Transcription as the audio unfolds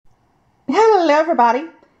Hello everybody,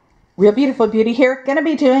 Real Beautiful Beauty here. Going to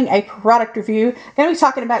be doing a product review. Going to be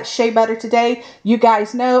talking about shea butter today. You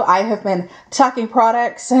guys know I have been talking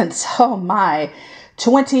products since,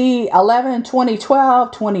 2011,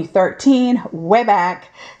 2012, 2013, way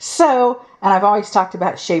back. So, and I've always talked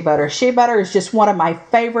about shea butter. Shea butter is just one of my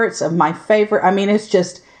favorites it's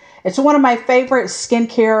one of my favorite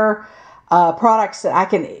skincare products that I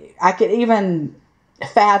can even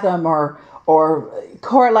fathom or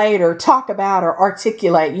correlate or talk about or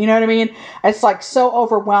articulate. You know what I mean? It's like so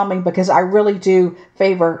overwhelming because I really do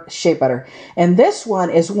favor shea butter. And this one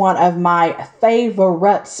is one of my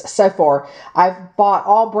favorites so far. I've bought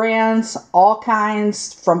all brands, all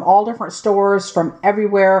kinds, from all different stores, from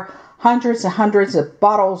everywhere. Hundreds and hundreds of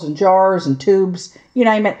bottles and jars and tubes, you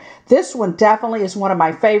name it. This one definitely is one of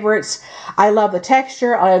my favorites. I love the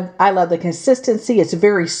texture. I love the consistency. It's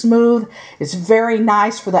very smooth. It's very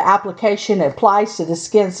nice for the application. It applies to the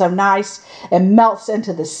skin so nice. It melts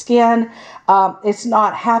into the skin. It's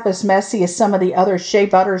not half as messy as some of the other shea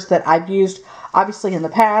butters that I've used, obviously, in the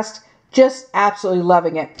past. Just absolutely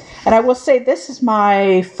loving it. And I will say this is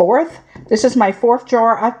my fourth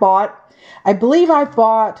jar I've bought. I believe I've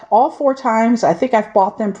bought all 4 times. I think I've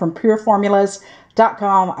bought them from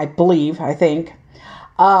pureformulas.com. I think,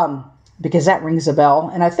 because that rings a bell.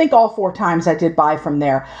 And I think all 4 times I did buy from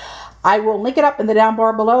there. I will link it up in the down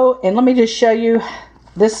bar below. And let me just show you,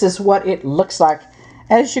 this is what it looks like.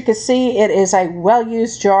 As you can see, it is a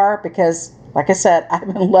well-used jar because, like I said,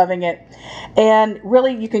 I've been loving it. And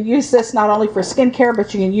really, you can use this not only for skincare,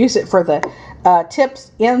 but you can use it for the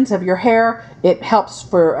tips, ends of your hair. It helps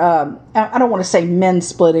for, I don't want to say mend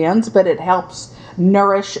split ends, but it helps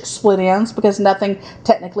nourish split ends because nothing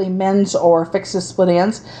technically mends or fixes split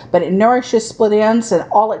ends, but it nourishes split ends, and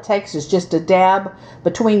all it takes is just a dab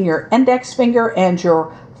between your index finger and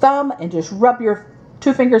your thumb and just rub your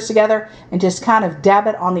 2 fingers together and just kind of dab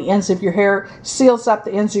it on the ends of your hair. Seals up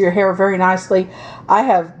the ends of your hair very nicely. I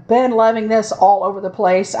have been loving this all over the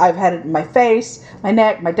place. I've had it in my face, my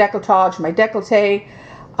neck, my décolletage, my décolleté,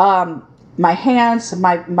 my hands,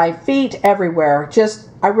 my feet, everywhere. Just,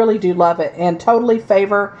 I really do love it and totally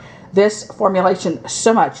favor this formulation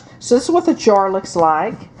so much. So this is what the jar looks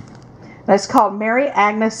like. And it's called Mary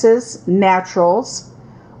Agnes's Naturals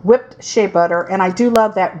Whipped Shea Butter, and I do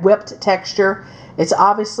love that whipped texture. It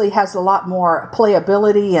obviously has a lot more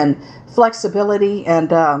playability and flexibility and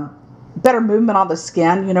better movement on the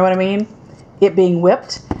skin, you know what I mean? It being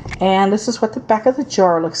whipped. And this is what the back of the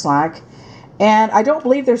jar looks like. And I don't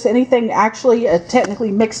believe there's anything actually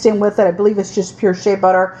technically mixed in with it. I believe it's just pure shea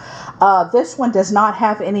butter. This one does not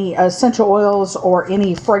have any essential oils or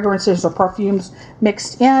any fragrances or perfumes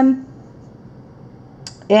mixed in.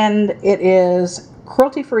 And it is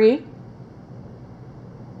cruelty-free.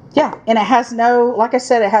 Yeah, and it has no, like I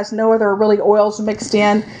said, it has no other really oils mixed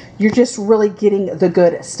in. You're just really getting the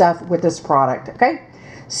good stuff with this product, okay?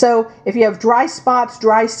 So if you have dry spots,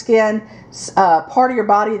 dry skin, part of your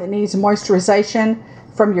body that needs moisturization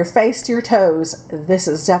from your face to your toes, this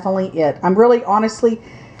is definitely it. I'm really, honestly,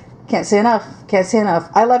 can't say enough. Can't say enough.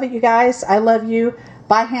 I love it, you guys. I love you.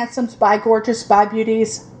 Bye, handsomes. Bye, gorgeous. Bye,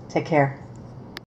 beauties. Take care.